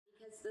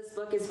This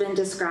book has been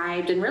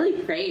described and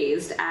really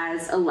praised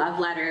as a love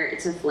letter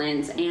to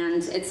Flint,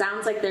 and it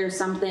sounds like there's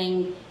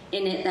something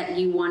in it that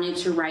you wanted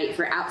to write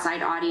for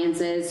outside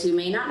audiences who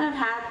may not have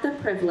had the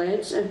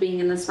privilege of being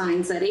in this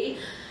fine city,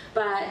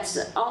 but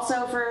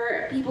also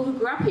for people who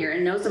grew up here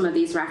and know some of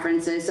these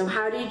references. So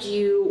how did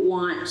you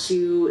want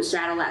to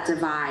straddle that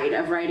divide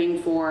of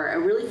writing for a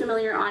really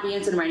familiar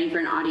audience and writing for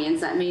an audience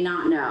that may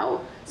not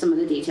know some of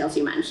the details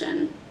you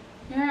mentioned?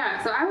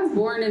 Yeah, so I was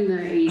born in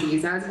the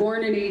 80s. I was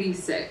born in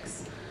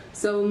 86.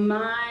 So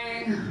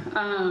my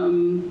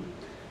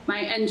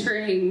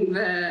entering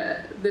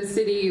the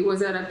city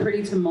was at a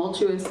pretty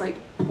tumultuous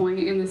point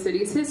in the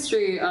city's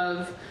history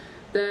of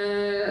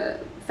the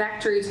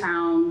factory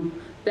town.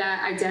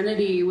 That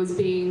identity was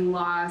being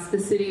lost. The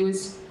city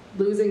was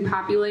losing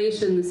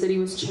population. The city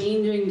was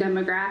changing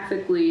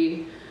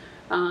demographically.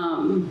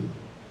 And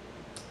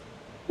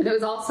it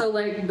was also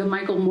the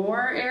Michael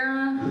Moore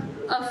era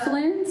of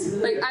Flint.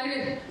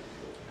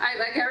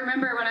 I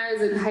remember when I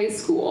was in high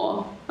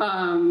school,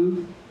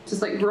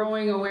 just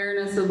growing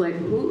awareness of I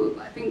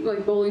think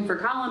Bowling for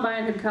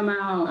Columbine had come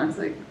out. I was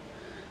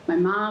my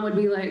mom would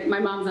be my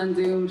mom's on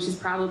Zoom. She's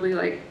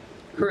probably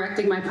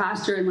correcting my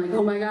posture and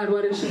oh my God,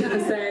 what is she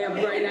gonna say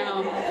right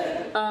now?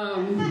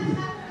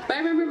 But I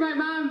remember my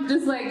mom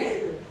just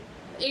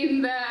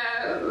in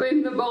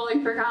the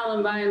Bowling for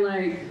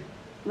Columbine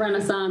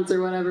Renaissance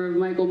or whatever of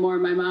Michael Moore,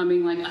 my mom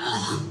being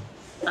ugh.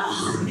 And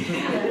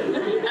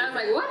I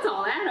was what's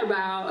all that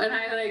about? And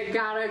I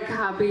got a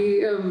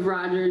copy of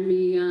Roger and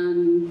Me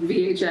on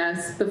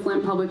VHS, the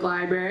Flint Public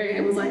Library.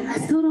 It was I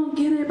still don't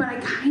get it, but I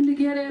kind of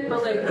get it.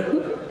 But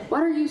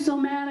what are you so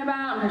mad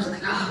about? And I was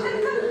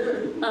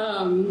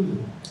oh.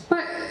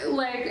 But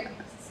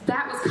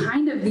that was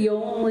kind of the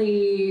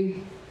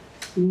only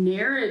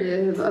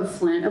narrative of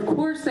Flint. Of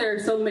course, there are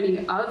so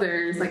many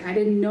others. I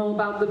didn't know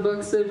about the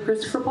books of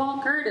Christopher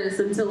Paul Curtis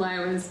until I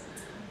was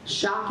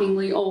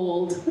shockingly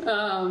old.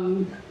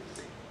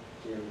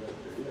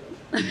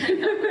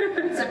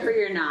 Except for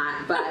you're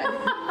not, but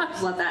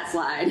just let that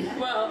slide.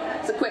 Well,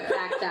 it's a quick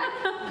fact that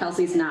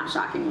Kelsey's not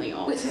shockingly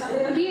old.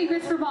 Me and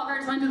Christopher Paul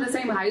Curtis went to the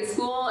same high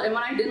school, and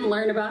when I didn't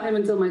learn about him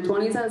until my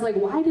 20s, I was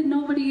why did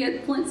nobody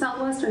at Flint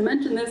Southwestern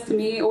mention this to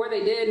me? Or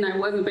they did, and I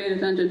wasn't paying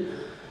attention.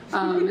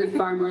 It's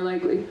far more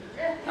likely.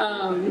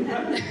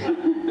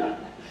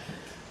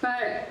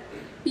 But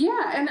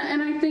yeah,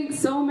 and I think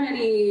so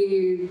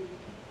many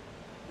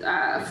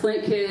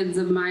Flint kids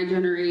of my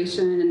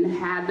generation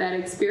had that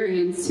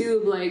experience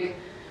too,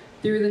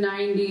 through the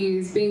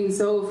 90s, being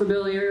so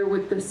familiar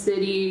with the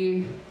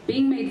city,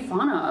 being made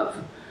fun of,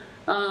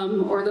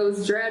 or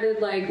those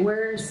dreaded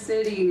where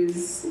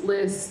cities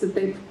lists that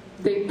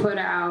they put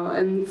out,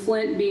 and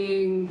Flint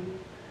being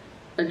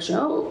a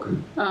joke.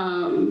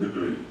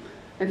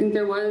 I think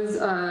there was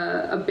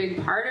a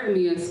big part of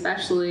me,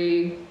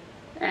 especially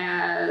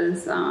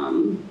as I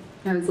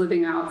was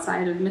living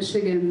outside of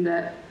Michigan,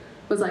 that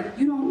was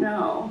you don't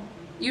know,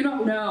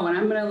 and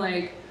I'm gonna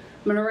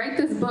write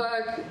this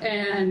book,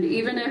 and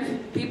even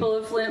if people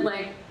of Flint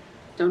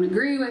don't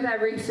agree with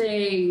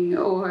everything,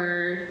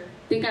 or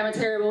think I'm a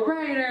terrible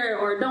writer,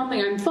 or don't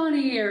think I'm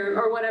funny,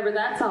 or whatever,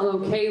 that's all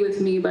okay with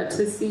me. But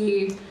to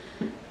see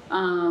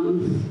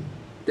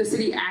the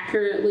city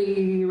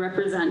accurately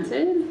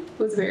represented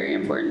was very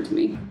important to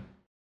me.